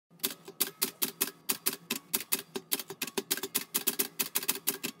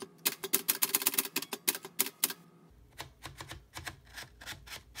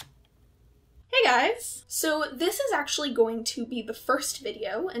guys! So this is actually going to be the first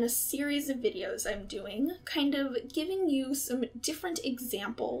video in a series of videos I'm doing, kind of giving you some different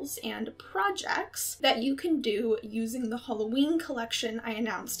examples and projects that you can do using the Halloween collection I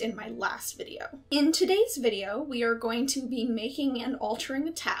announced in my last video. In today's video, we are going to be making and altering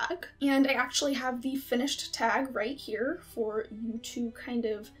a tag, and I actually have the finished tag right here for you to kind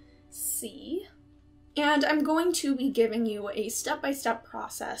of see. And I'm going to be giving you a step-by-step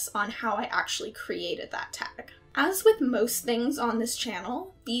process on how I actually created that tag. As with most things on this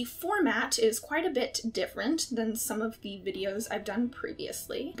channel, the format is quite a bit different than some of the videos I've done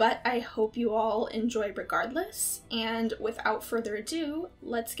previously, but I hope you all enjoy regardless, and without further ado,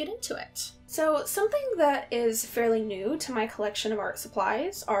 let's get into it. So something that is fairly new to my collection of art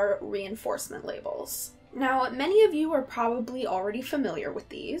supplies are reinforcement labels. Now, many of you are probably already familiar with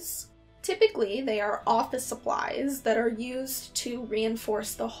these. Typically, they are office supplies that are used to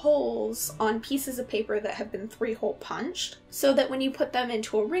reinforce the holes on pieces of paper that have been 3-hole punched, so that when you put them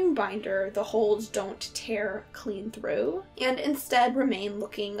into a ring binder, the holes don't tear clean through, and instead remain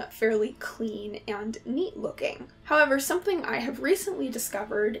looking fairly clean and neat looking. However, something I have recently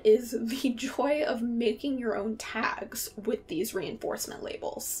discovered is the joy of making your own tags with these reinforcement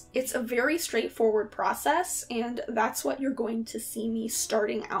labels. It's a very straightforward process, and that's what you're going to see me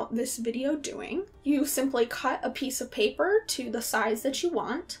starting out this video doing. You simply cut a piece of paper to the size that you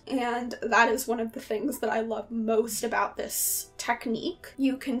want, and that is one of the things that I love most about this technique.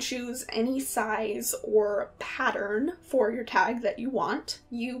 You can choose any size or pattern for your tag that you want.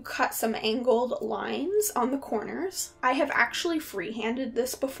 You cut some angled lines on the corners. I have actually freehanded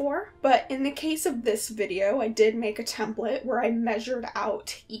this before, but in the case of this video, I did make a template where I measured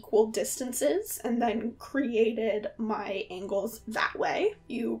out equal distances and then created my angles that way.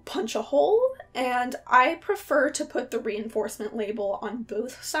 You punch a hole, and I prefer to put the reinforcement label on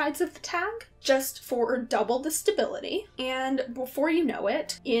both sides of the tag, just for double the stability, and before you know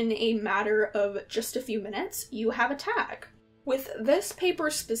it, in a matter of just a few minutes, you have a tag. With this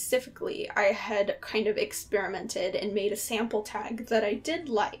paper specifically, I had kind of experimented and made a sample tag that I did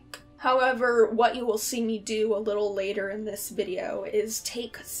like. However, what you will see me do a little later in this video is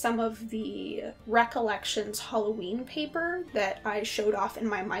take some of the Recollections Halloween paper that I showed off in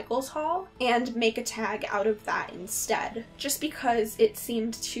my Michaels haul and make a tag out of that instead, just because it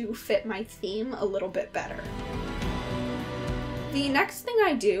seemed to fit my theme a little bit better. The next thing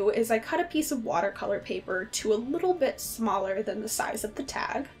I do is I cut a piece of watercolor paper to a little bit smaller than the size of the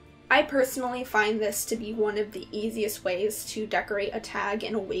tag. I personally find this to be one of the easiest ways to decorate a tag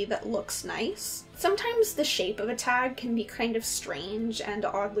in a way that looks nice. Sometimes the shape of a tag can be kind of strange and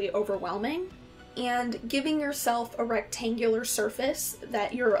oddly overwhelming, and giving yourself a rectangular surface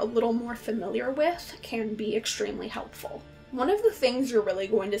that you're a little more familiar with can be extremely helpful. One of the things you're really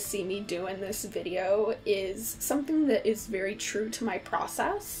going to see me do in this video is something that is very true to my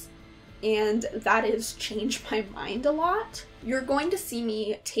process, and that is change my mind a lot. You're going to see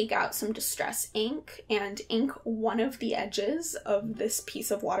me take out some distress ink and ink one of the edges of this piece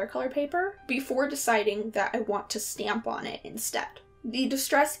of watercolor paper before deciding that I want to stamp on it instead. The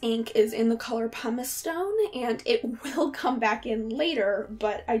distress ink is in the color Pumice Stone, and it will come back in later,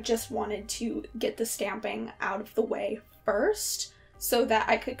 but I just wanted to get the stamping out of the way first so that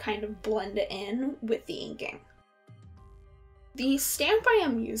I could kind of blend it in with the inking. The stamp I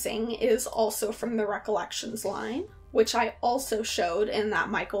am using is also from the Recollections line, which I also showed in that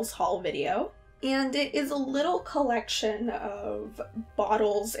Michaels haul video, and it is a little collection of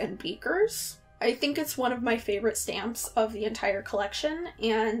bottles and beakers. I think it's one of my favorite stamps of the entire collection,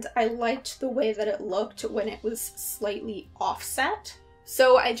 and I liked the way that it looked when it was slightly offset.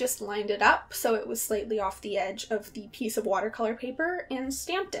 So I just lined it up so it was slightly off the edge of the piece of watercolor paper and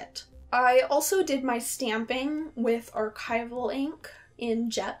stamped it. I also did my stamping with archival ink in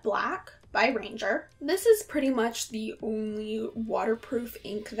Jet Black by Ranger. This is pretty much the only waterproof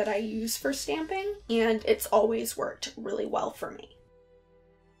ink that I use for stamping, and it's always worked really well for me.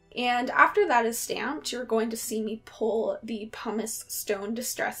 And after that is stamped, you're going to see me pull the Pumice Stone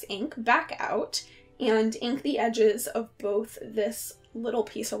Distress ink back out and ink the edges of both this little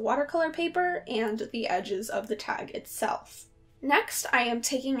piece of watercolor paper and the edges of the tag itself. Next, I am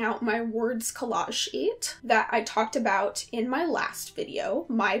taking out my Words collage sheet that I talked about in my last video,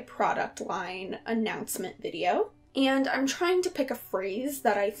 my product line announcement video, and I'm trying to pick a phrase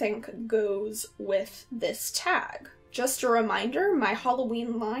that I think goes with this tag. Just a reminder, my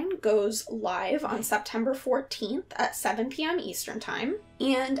Halloween line goes live on September 14th at 7 p.m. Eastern Time.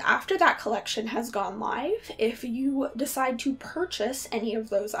 And after that collection has gone live, if you decide to purchase any of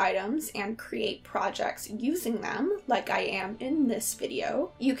those items and create projects using them, like I am in this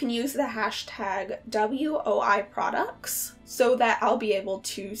video, you can use the hashtag WOIProducts so that I'll be able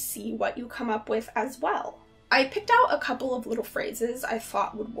to see what you come up with as well. I picked out a couple of little phrases I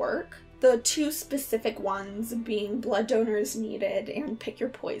thought would work. The two specific ones being blood donors needed and pick your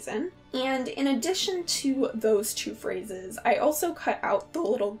poison. And in addition to those two phrases, I also cut out the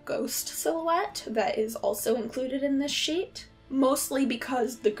little ghost silhouette that is also included in this sheet. Mostly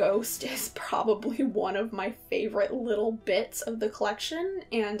because the ghost is probably one of my favorite little bits of the collection,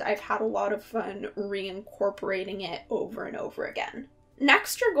 and I've had a lot of fun reincorporating it over and over again.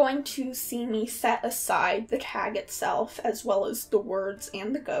 Next, you're going to see me set aside the tag itself, as well as the words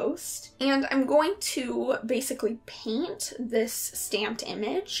and the ghost. And I'm going to basically paint this stamped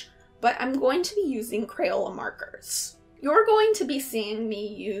image, but I'm going to be using Crayola markers. You're going to be seeing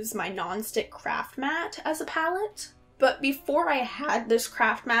me use my nonstick craft mat as a palette. But before I had this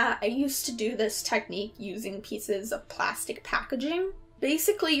craft mat, I used to do this technique using pieces of plastic packaging.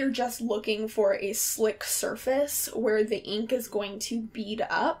 Basically, you're just looking for a slick surface where the ink is going to bead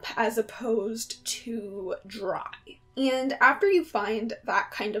up as opposed to dry. And after you find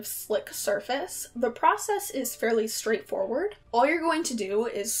that kind of slick surface, the process is fairly straightforward. All you're going to do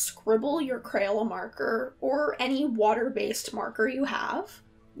is scribble your Crayola marker or any water-based marker you have.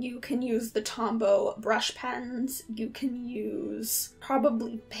 You can use the Tombow brush pens, you can use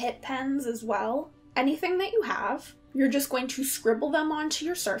probably Pitt pens as well. Anything that you have. You're just going to scribble them onto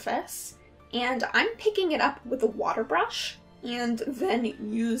your surface, and I'm picking it up with a water brush and then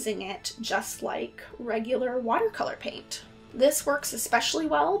using it just like regular watercolor paint. This works especially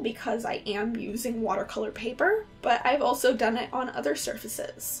well because I am using watercolor paper, but I've also done it on other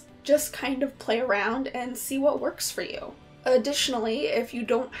surfaces. Just kind of play around and see what works for you. Additionally, if you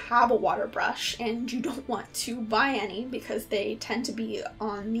don't have a water brush and you don't want to buy any because they tend to be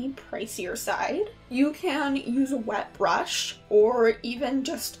on the pricier side, you can use a wet brush or even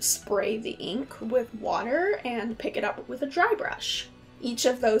just spray the ink with water and pick it up with a dry brush. Each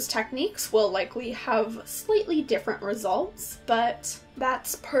of those techniques will likely have slightly different results, but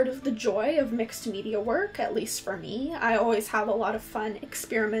that's part of the joy of mixed media work, at least for me. I always have a lot of fun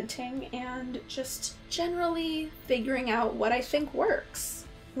experimenting and just generally figuring out what I think works.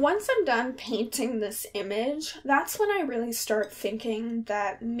 Once I'm done painting this image, that's when I really start thinking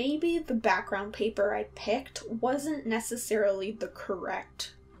that maybe the background paper I picked wasn't necessarily the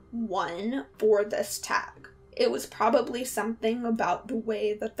correct one for this tag. It was probably something about the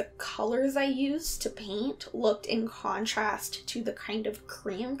way that the colors I used to paint looked in contrast to the kind of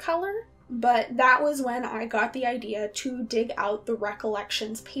cream color. But that was when I got the idea to dig out the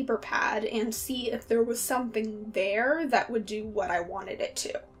Recollections paper pad and see if there was something there that would do what I wanted it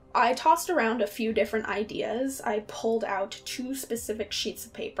to. I tossed around a few different ideas. I pulled out 2 specific sheets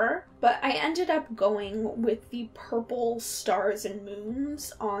of paper, but I ended up going with the purple stars and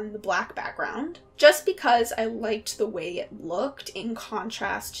moons on the black background, just because I liked the way it looked in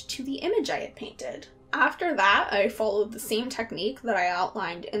contrast to the image I had painted. After that, I followed the same technique that I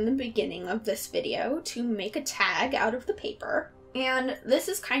outlined in the beginning of this video to make a tag out of the paper, and this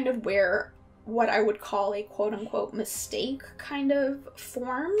is kind of where what I would call a quote-unquote mistake kind of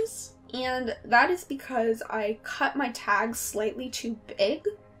forms, and that is because I cut my tags slightly too big,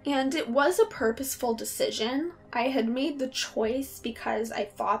 and it was a purposeful decision. I had made the choice because I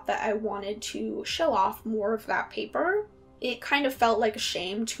thought that I wanted to show off more of that paper. It kind of felt like a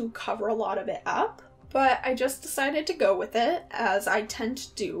shame to cover a lot of it up, but I just decided to go with it, as I tend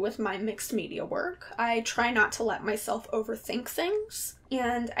to do with my mixed media work. I try not to let myself overthink things,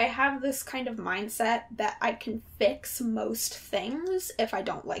 and I have this kind of mindset that I can fix most things if I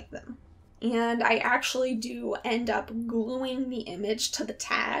don't like them. And I actually do end up gluing the image to the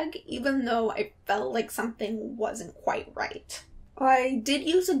tag, even though I felt like something wasn't quite right. I did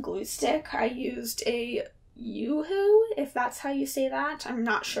use a glue stick. I used a Yoo-hoo, if that's how you say that. I'm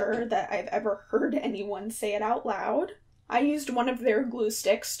not sure that I've ever heard anyone say it out loud. I used one of their glue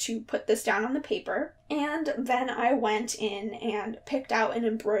sticks to put this down on the paper, and then I went in and picked out an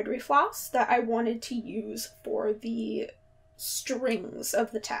embroidery floss that I wanted to use for the strings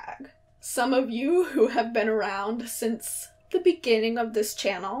of the tag. Some of you who have been around since the beginning of this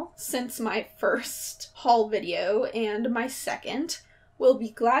channel, since my first haul video and my second, will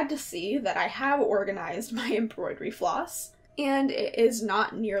be glad to see that I have organized my embroidery floss, and it is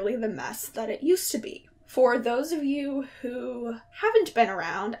not nearly the mess that it used to be. For those of you who haven't been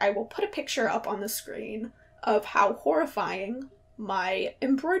around, I will put a picture up on the screen of how horrifying my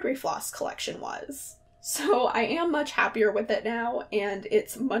embroidery floss collection was. So I am much happier with it now, and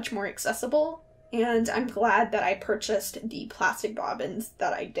it's much more accessible, and I'm glad that I purchased the plastic bobbins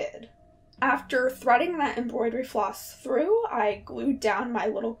that I did. After threading that embroidery floss through, I glued down my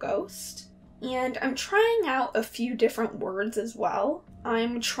little ghost, and I'm trying out a few different words as well.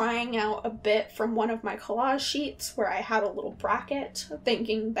 I'm trying out a bit from one of my collage sheets where I had a little bracket,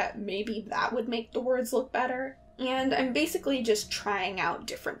 thinking that maybe that would make the words look better, and I'm basically just trying out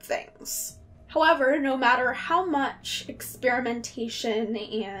different things. However, no matter how much experimentation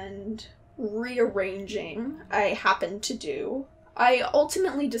and rearranging I happened to do, I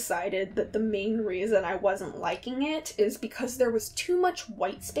ultimately decided that the main reason I wasn't liking it is because there was too much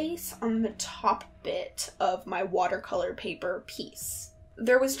white space on the top bit of my watercolor paper piece.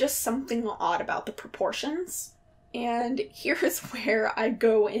 There was just something odd about the proportions, and here's where I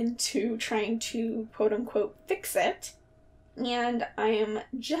go into trying to quote-unquote fix it, and I am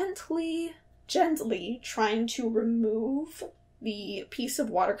gently trying to remove the piece of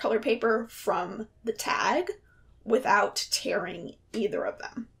watercolor paper from the tag without tearing either of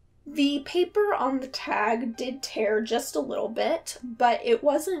them. The paper on the tag did tear just a little bit, but it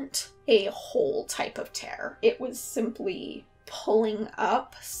wasn't a whole type of tear. It was simply pulling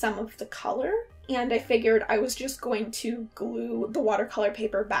up some of the color, and I figured I was just going to glue the watercolor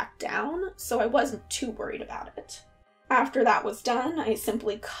paper back down, so I wasn't too worried about it. After that was done, I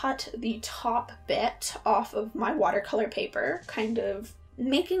simply cut the top bit off of my watercolor paper, kind of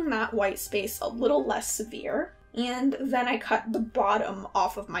making that white space a little less severe, and then I cut the bottom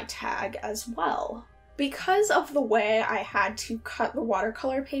off of my tag as well. Because of the way I had to cut the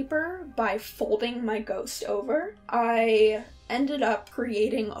watercolor paper by folding my ghost over, I ended up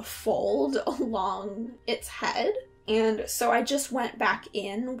creating a fold along its head. And so I just went back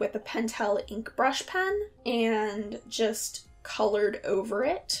in with a Pentel ink brush pen and just colored over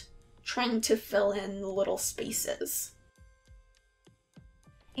it, trying to fill in the little spaces.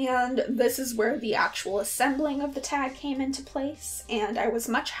 And this is where the actual assembling of the tag came into place, and I was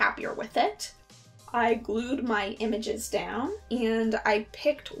much happier with it. I glued my images down, and I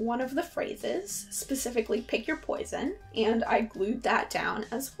picked one of the phrases, specifically pick your poison, and I glued that down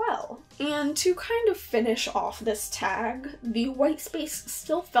as well. And to kind of finish off this tag, the white space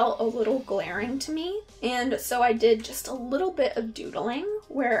still felt a little glaring to me, and so I did just a little bit of doodling,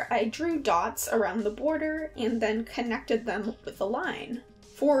 where I drew dots around the border and then connected them with a line.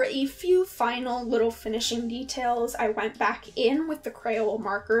 For a few final little finishing details, I went back in with the Crayola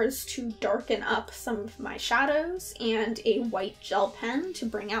markers to darken up some of my shadows and a white gel pen to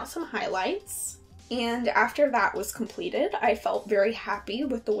bring out some highlights. And after that was completed, I felt very happy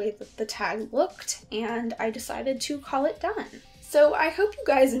with the way that the tag looked, and I decided to call it done. So I hope you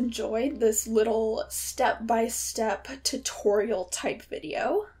guys enjoyed this little step-by-step tutorial type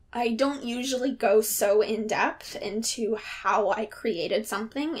video. I don't usually go so in-depth into how I created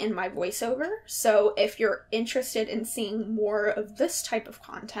something in my voiceover, so if you're interested in seeing more of this type of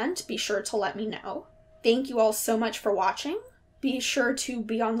content, be sure to let me know. Thank you all so much for watching. Be sure to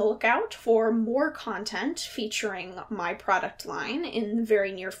be on the lookout for more content featuring my product line in the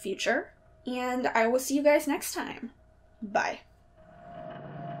very near future, and I will see you guys next time. Bye.